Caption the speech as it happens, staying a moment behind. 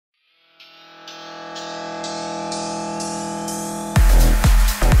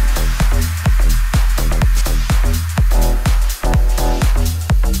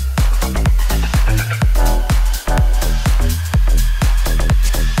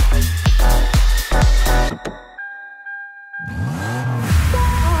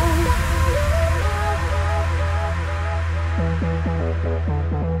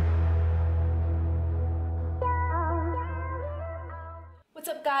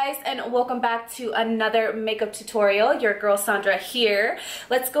guys, and welcome back to another makeup tutorial. Your girl Sandra here.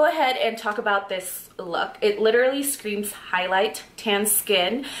 Let's go ahead and talk about this look. It literally screams highlight, tan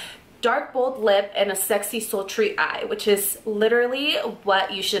skin, dark bold lip, and a sexy sultry eye, which is literally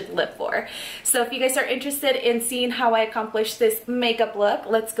what you should live for. So if you guys are interested in seeing how I accomplish this makeup look,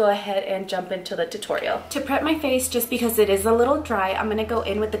 let's go ahead and jump into the tutorial. To prep my face, just because it is a little dry, I'm gonna go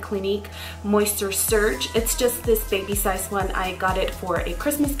in with the Clinique Moisture Surge. It's just this baby size one. I got it for a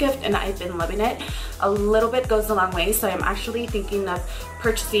Christmas gift and I've been loving it. A little bit goes a long way, so I'm actually thinking of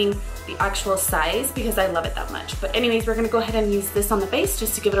purchasing the actual size because I love it that much. But anyways, we're gonna go ahead and use this on the face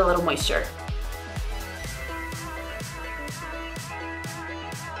just to give it a little moisture.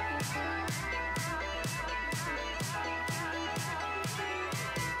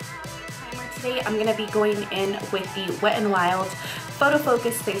 Today I'm gonna be going in with the Wet n Wild Photo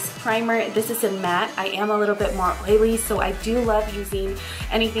Focus Face Primer. This is in matte. I am a little bit more oily, so I do love using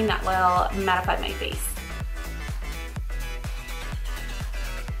anything that will mattify my face.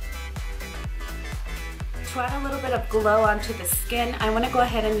 To add a little bit of glow onto the skin, I want to go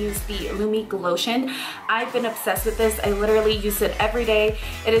ahead and use the Lumi Glotion. I've been obsessed with this. I literally use it every day.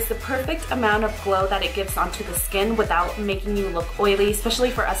 It is the perfect amount of glow that it gives onto the skin without making you look oily,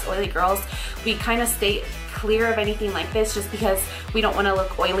 especially for us oily girls. We kind of stay clear of anything like this just because we don't want to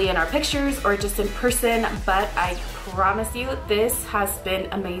look oily in our pictures or just in person, but I promise you this has been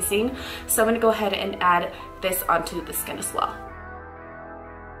amazing. So I'm going to go ahead and add this onto the skin as well.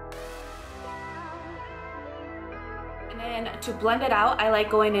 And to blend it out, I like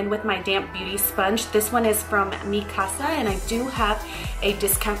going in with my damp beauty sponge. This one is from Mikasa, and I do have a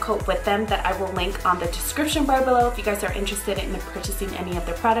discount code with them that I will link on the description bar below. If you guys are interested in purchasing any of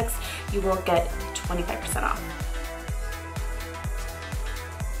their products, you will get 25% off.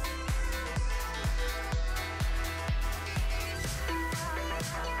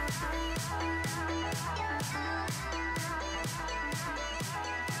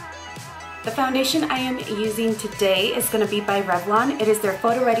 The foundation I am using today is going to be by Revlon. It is their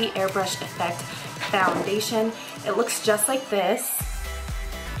Photo Ready Airbrush Effect Foundation. It looks just like this,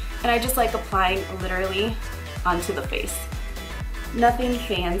 and I just like applying literally onto the face. Nothing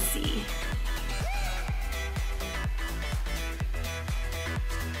fancy.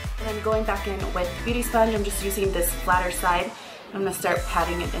 And then going back in with beauty sponge, I'm just using this flatter side. I'm going to start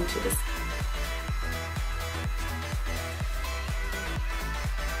patting it into this.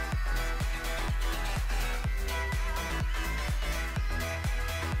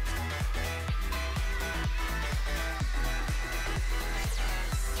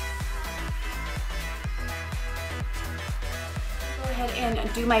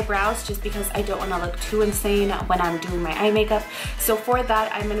 And do my brows just because I don't want to look too insane when I'm doing my eye makeup. So for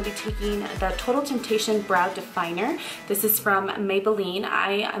that, I'm going to be taking the Total Temptation Brow Definer. This is from Maybelline.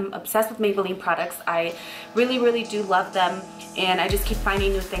 I am obsessed with Maybelline products. I really do love them, and I just keep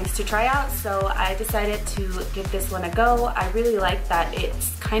finding new things to try out. So I decided to give this one a go. I really like that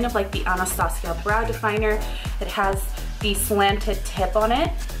it's kind of like the Anastasia Brow Definer. It has the slanted tip on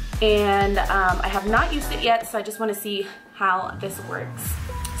it, and I have not used it yet, so I just want to see how this works.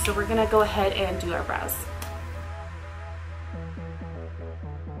 So we're gonna go ahead and do our brows.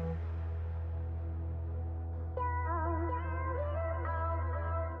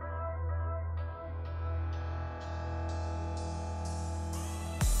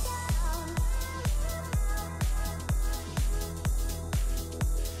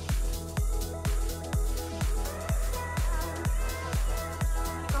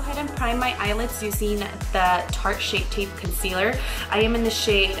 And prime my eyelids using the Tarte Shape Tape Concealer. I am in the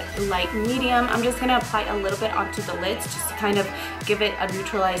shade Light Medium. I'm just gonna apply a little bit onto the lids just to kind of give it a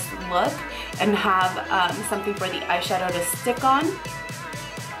neutralized look and have something for the eyeshadow to stick on.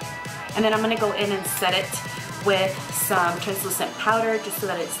 And then I'm gonna go in and set it with some translucent powder just so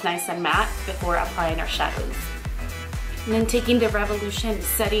that it's nice and matte before applying our shadows. And then taking the Revolution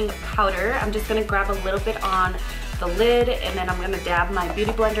setting powder, I'm just gonna grab a little bit on the lid, and then I'm going to dab my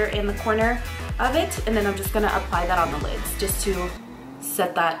beauty blender in the corner of it, and then I'm just going to apply that on the lids just to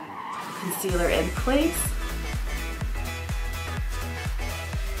set that concealer in place.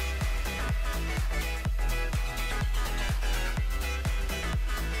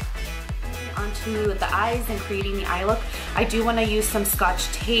 Onto the eyes and creating the eye look, I do want to use some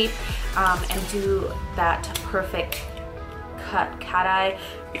Scotch tape and do that perfect cat eye,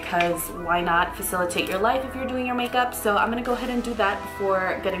 because why not facilitate your life if you're doing your makeup. So I'm gonna go ahead and do that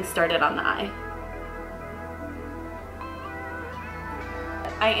before getting started on the eye.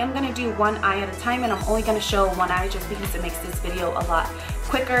 I am gonna do one eye at a time, and I'm only gonna show one eye just because it makes this video a lot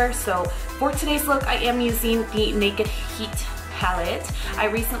quicker. So for today's look, I am using the Naked Heat palette. I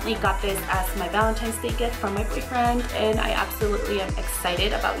recently got this as my Valentine's Day gift from my boyfriend, and I absolutely am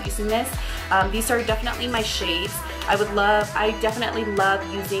excited about using this. These are definitely my shades. I definitely love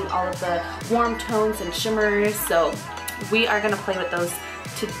using all of the warm tones and shimmers, so we are gonna play with those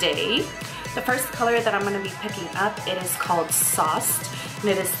today. The first color that I'm gonna be picking up, it is called Sauced, and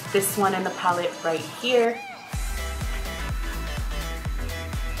it is this one in the palette right here.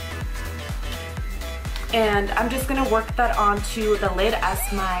 And I'm just gonna work that onto the lid as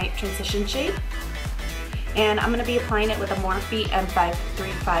my transition shade. And I'm gonna be applying it with a Morphe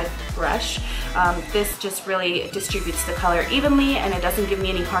M535 brush. This just really distributes the color evenly, and it doesn't give me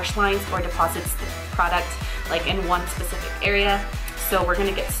any harsh lines or deposits the product like in one specific area. So we're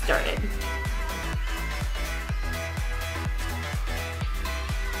gonna get started.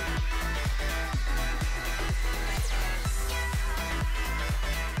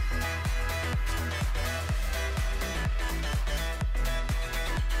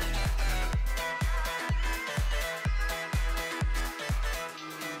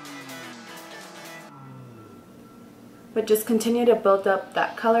 But just continue to build up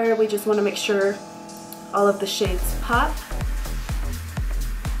that color. We just want to make sure all of the shades pop.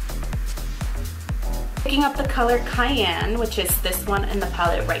 Picking up the color Cayenne, which is this one in the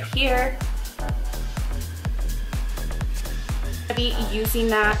palette right here. I'm going to be using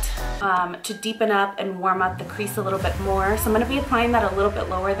that to deepen up and warm up the crease a little bit more. So I'm going to be applying that a little bit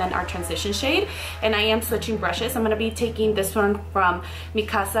lower than our transition shade. And I am switching brushes. I'm going to be taking this one from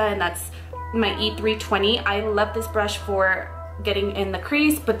Mikasa, and that's my E320. I love this brush for getting in the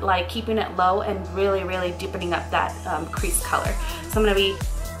crease, but like keeping it low and really deepening up that crease color. So I'm gonna be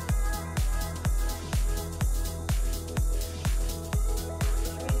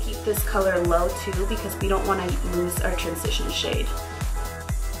keep this color low too, because we don't want to lose our transition shade.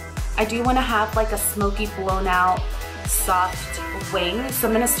 I do want to have like a smoky blown out soft wing, so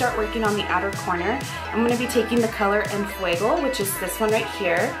I'm gonna start working on the outer corner. I'm gonna be taking the color En Fuego, which is this one right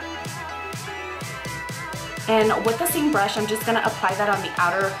here. And with the same brush, I'm just gonna apply that on the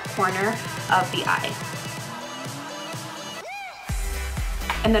outer corner of the eye.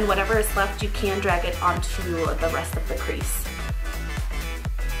 And then whatever is left, you can drag it onto the rest of the crease.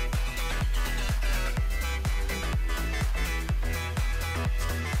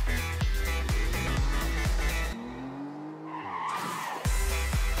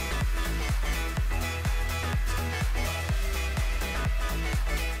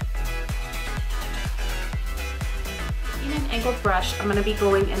 Angled brush, I'm going to be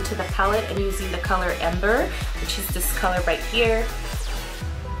going into the palette and using the color Ember, which is this color right here.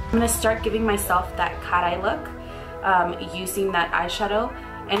 I'm going to start giving myself that cat eye look using that eyeshadow,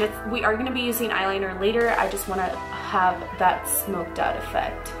 and we are going to be using eyeliner later. I just want to have that smoked out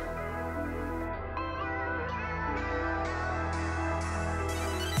effect.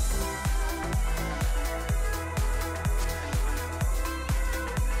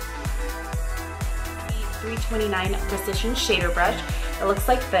 .329 precision shader brush. It looks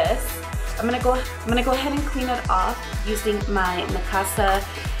like this. I'm gonna go ahead and clean it off using my Mikasa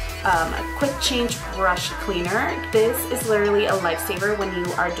quick change brush cleaner. This is literally a lifesaver when you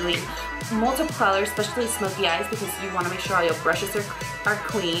are doing multiple colors, especially smoky eyes, because you want to make sure all your brushes are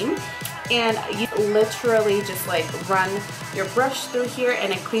clean. And you literally just like run your brush through here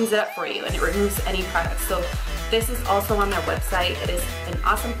and it cleans it up for you and it removes any product. So this is also on their website. It is an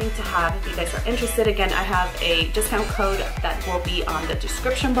awesome thing to have if you guys are interested. Again, I have a discount code that will be on the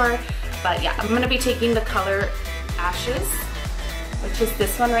description bar. But yeah, I'm going to be taking the color Ashes, which is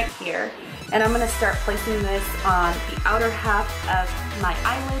this one right here. And I'm going to start placing this on the outer half of my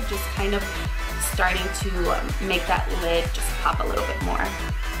eyelid, just kind of starting to make that lid just pop a little bit more.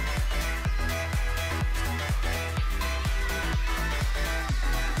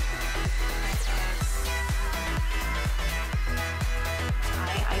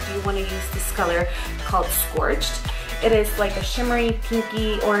 I want to use this color called Scorched. It is like a shimmery,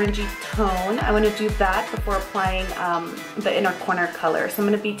 pinky, orangey tone. I want to do that before applying the inner corner color. So I'm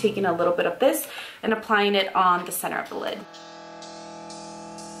going to be taking a little bit of this and applying it on the center of the lid.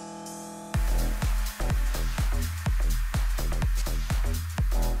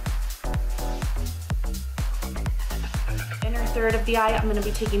 Inner third of the eye, I'm going to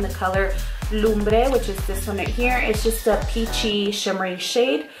be taking the color Lumbre, which is this one right here. It's just a peachy, shimmery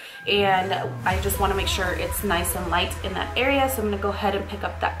shade, and I just want to make sure it's nice and light in that area, so I'm going to go ahead and pick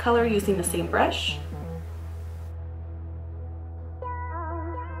up that color using the same brush.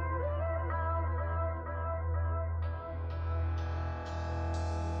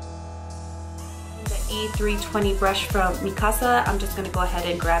 The E320 brush from Mikasa, I'm just going to go ahead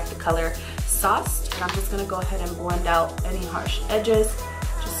and grab the color sauced, and I'm just gonna go ahead and blend out any harsh edges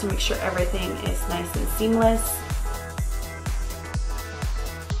just to make sure everything is nice and seamless.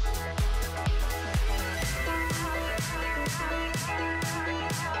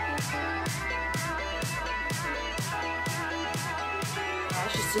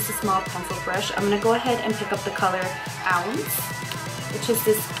 It's just a small pencil brush. I'm gonna go ahead and pick up the color Ounce, which is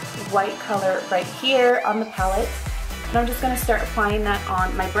this white color right here on the palette. And I'm just gonna start applying that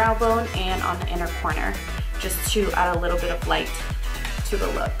on my brow bone and on the inner corner, just to add a little bit of light to the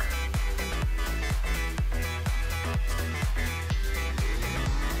look.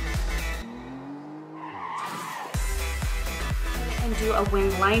 And do a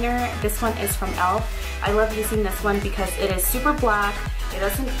wing liner. This one is from e.l.f. I love using this one because it is super black, it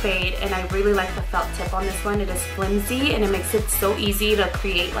doesn't fade, and I really like the felt tip on this one. It is flimsy and it makes it so easy to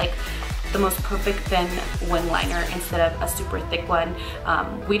create like the most perfect thin wing liner instead of a super thick one.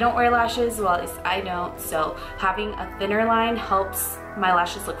 We don't wear lashes, well at least I don't, so having a thinner line helps my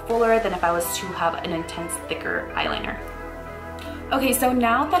lashes look fuller than if I was to have an intense thicker eyeliner. Okay, so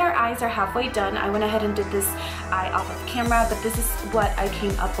now that our eyes are halfway done, I went ahead and did this eye off of camera, but this is what I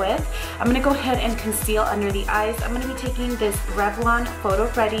came up with. I'm gonna go ahead and conceal under the eyes. I'm gonna be taking this Revlon Photo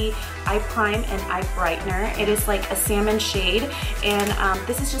Ready Eye Prime and Eye Brightener. It is like a salmon shade, and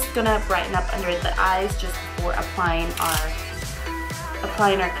this is just gonna brighten up under the eyes just before applying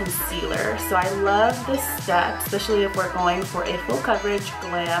our concealer. So I love this step, especially if we're going for a full coverage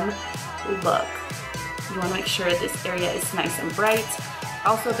glam look. You want to make sure this area is nice and bright.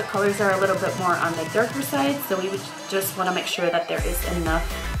 Also, the colors are a little bit more on the darker side, so we would just want to make sure that there is enough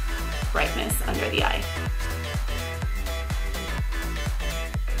brightness under the eye.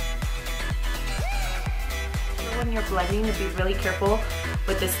 So when you're blending, to be really careful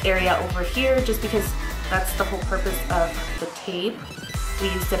with this area over here, just because that's the whole purpose of the tape. We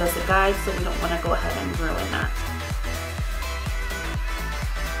used it as a guide, so we don't want to go ahead and ruin that.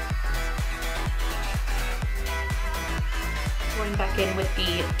 Going back in with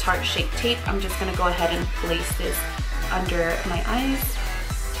the Tarte Shape Tape, I'm just going to go ahead and place this under my eyes.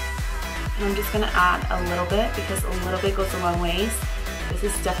 And I'm just going to add a little bit because a little bit goes a long ways. This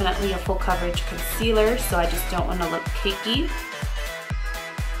is definitely a full coverage concealer, so I just don't want to look cakey.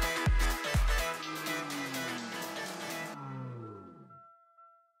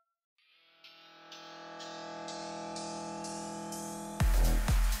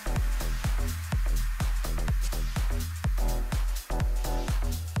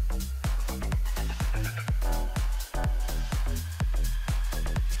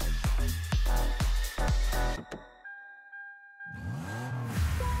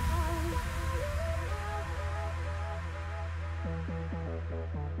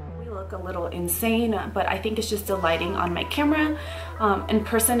 Look a little insane, but I think it's just the lighting on my camera. In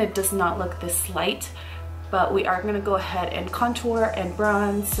person it does not look this light, but we are going to go ahead and contour and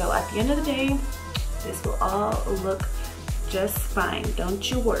bronze, so at the end of the day this will all look just fine,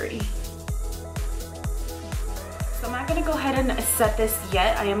 don't you worry. So I'm not going to go ahead and set this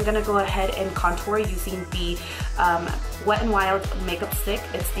yet. I am going to go ahead and contour using the WetnWild makeup stick.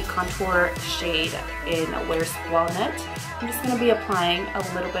 It's the contour shade in Where's Walnut. I'm just going to be applying a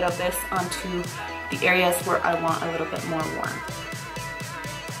little bit of this onto the areas where I want a little bit more warmth.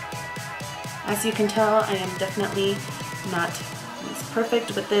 As you can tell, I am definitely not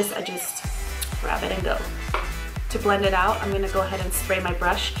perfect with this. I just grab it and go. To blend it out, I'm going to go ahead and spray my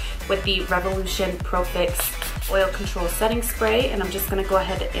brush with the Revolution Pro Fix Oil Control Setting Spray, and I'm just going to go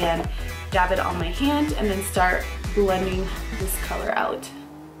ahead and dab it on my hand and then start blending this color out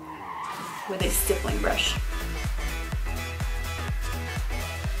with a stippling brush.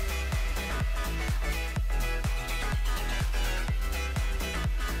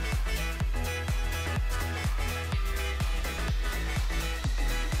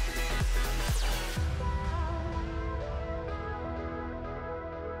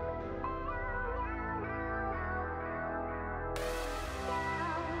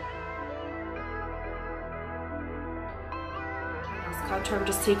 Contour, I'm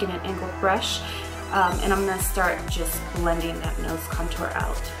just taking an angled brush and I'm going to start just blending that nose contour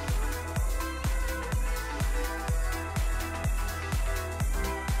out.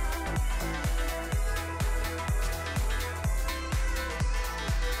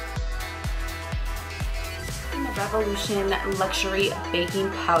 In the Revolution Luxury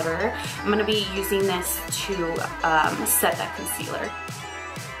Baking Powder, I'm going to be using this to set that concealer.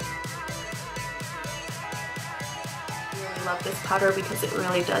 I love this powder because it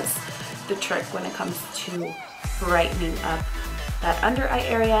really does the trick when it comes to brightening up that under eye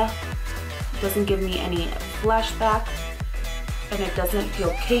area. It doesn't give me any flashback, and it doesn't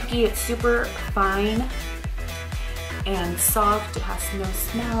feel cakey. It's super fine and soft. It has no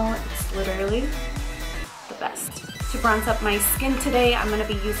smell. It's literally the best. To bronze up my skin today, I'm going to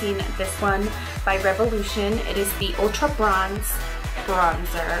be using this one by Revolution. It is the Ultra Bronze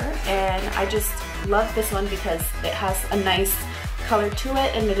Bronzer, and I just love this one because it has a nice color to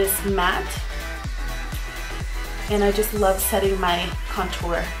it and it is matte. And I just love setting my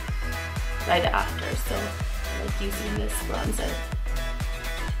contour right after, so I like using this bronzer.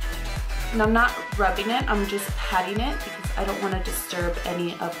 And I'm not rubbing it, I'm just patting it because I don't want to disturb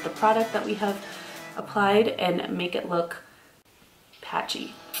any of the product that we have applied and make it look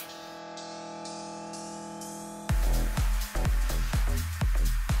patchy.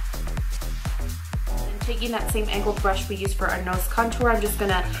 Taking that same angled brush we used for our nose contour, I'm just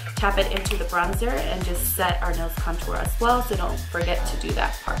gonna tap it into the bronzer and just set our nose contour as well, so don't forget to do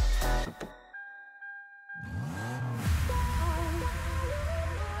that part.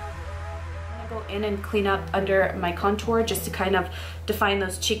 I'm gonna go in and clean up under my contour just to kind of define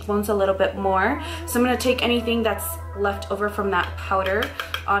those cheekbones a little bit more. So I'm gonna take anything that's left over from that powder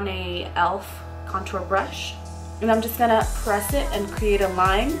on a e.l.f. contour brush, and I'm just gonna press it and create a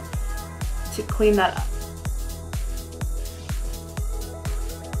line to clean that up.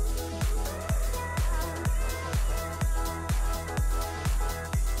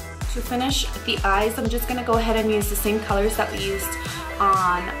 To finish the eyes, I'm just gonna go ahead and use the same colors that we used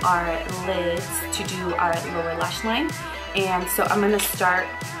on our lids to do our lower lash line. And so I'm gonna start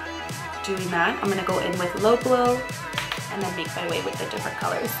doing that. I'm gonna go in with Low Glow and then make my way with the different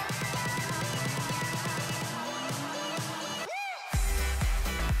colors.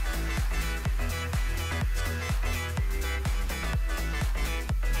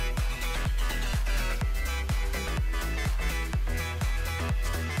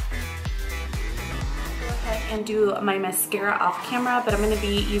 And do my mascara off camera, but I'm going to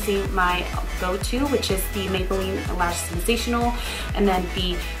be using my go-to, which is the Maybelline Lash Sensational, and then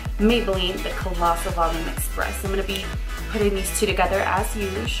the Maybelline the Colossal Volume Express. I'm going to be putting these two together as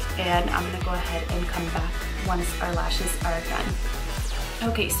usual, and I'm going to go ahead and come back once our lashes are done.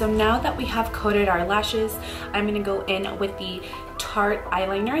 Okay, so now that we have coated our lashes, I'm going to go in with the Tarte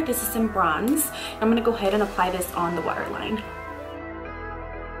eyeliner. This is in bronze. I'm going to go ahead and apply this on the waterline.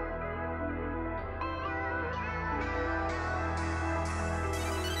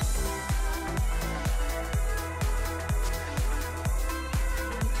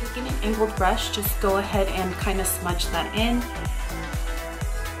 Taking an angled brush, just go ahead and kind of smudge that in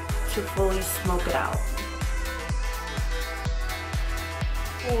to fully smoke it out.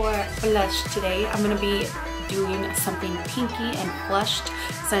 For blush today, I'm going to be doing something pinky and flushed.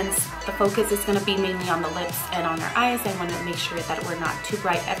 Since the focus is going to be mainly on the lips and on our eyes, I want to make sure that we're not too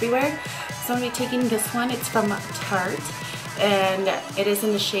bright everywhere. So I'm going to be taking this one. It's from Tarte, and it is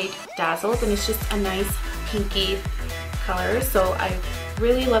in the shade Dazzled, and it's just a nice pinky color. So I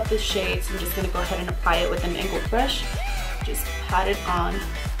really love this shade, so I'm just going to go ahead and apply it with an angled brush. Just pat it on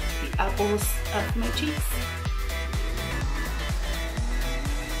the apples of my cheeks.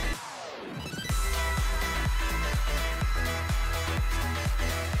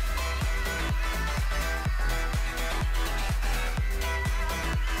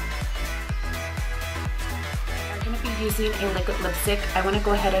 I'm going to be using a liquid lipstick. I want to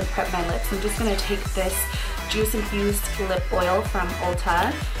go ahead and prep my lips. I'm just going to take this Juice Infused Lip Oil from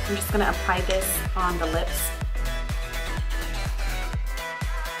Ulta. I'm just going to apply this on the lips.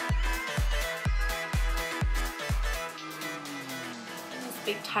 This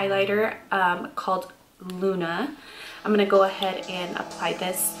big highlighter called Luna. I'm going to go ahead and apply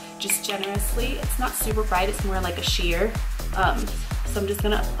this just generously. It's not super bright, it's more like a sheer. So I'm just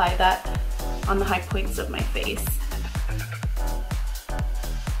going to apply that on the high points of my face.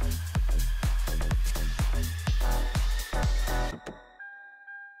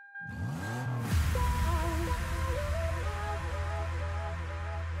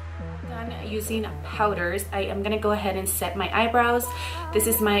 Using powders, I am going to go ahead and set my eyebrows. This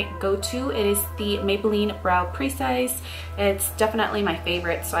is my go-to. It is the Maybelline Brow Precise. It's definitely my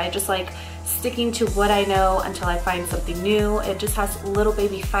favorite, so I just like sticking to what I know until I find something new. It just has little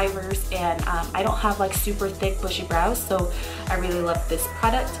baby fibers, and I don't have like super thick bushy brows, so I really love this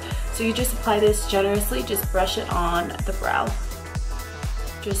product. So you just apply this generously, just brush it on the brow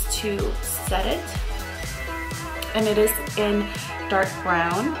just to set it. And it is in dark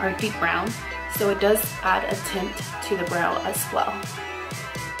brown or deep brown, so it does add a tint to the brow as well.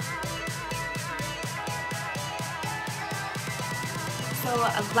 So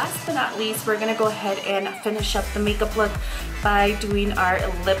last but not least, we're gonna go ahead and finish up the makeup look by doing our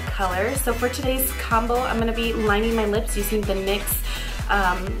lip color. So for today's combo, I'm gonna be lining my lips using the NYX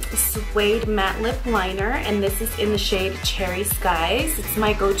Suede Matte Lip Liner, and this is in the shade Cherry Skies. It's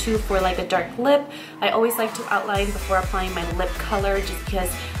my go-to for like a dark lip. I always like to outline before applying my lip color just because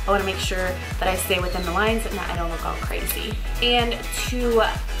I want to make sure that I stay within the lines and that I don't look all crazy. And to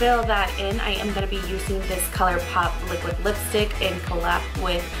fill that in, I am going to be using this Colourpop liquid lipstick in collab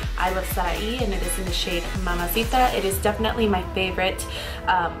with I Love Sarai, and it is in the shade Mamacita. It is definitely my favorite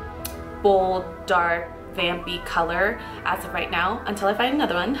bold, dark, vampy color as of right now until I find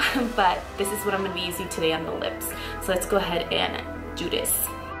another one. But this is what I'm going to be using today on the lips. So let's go ahead and do this.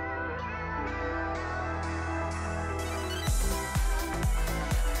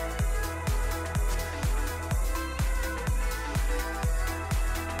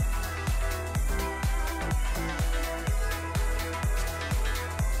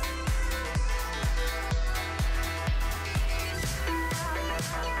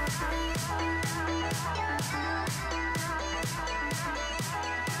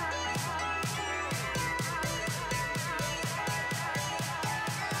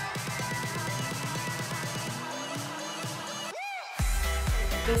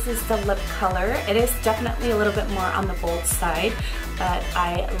 This is the lip color. It is definitely a little bit more on the bold side, but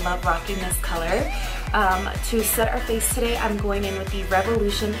I love rocking this color. To set our face today, I'm going in with the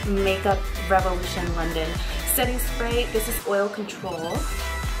Revolution Makeup Revolution London setting spray. This is oil control,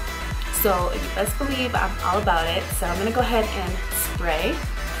 so you best believe I'm all about it. So I'm gonna go ahead and spray,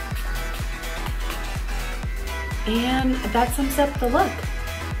 and that sums up the look.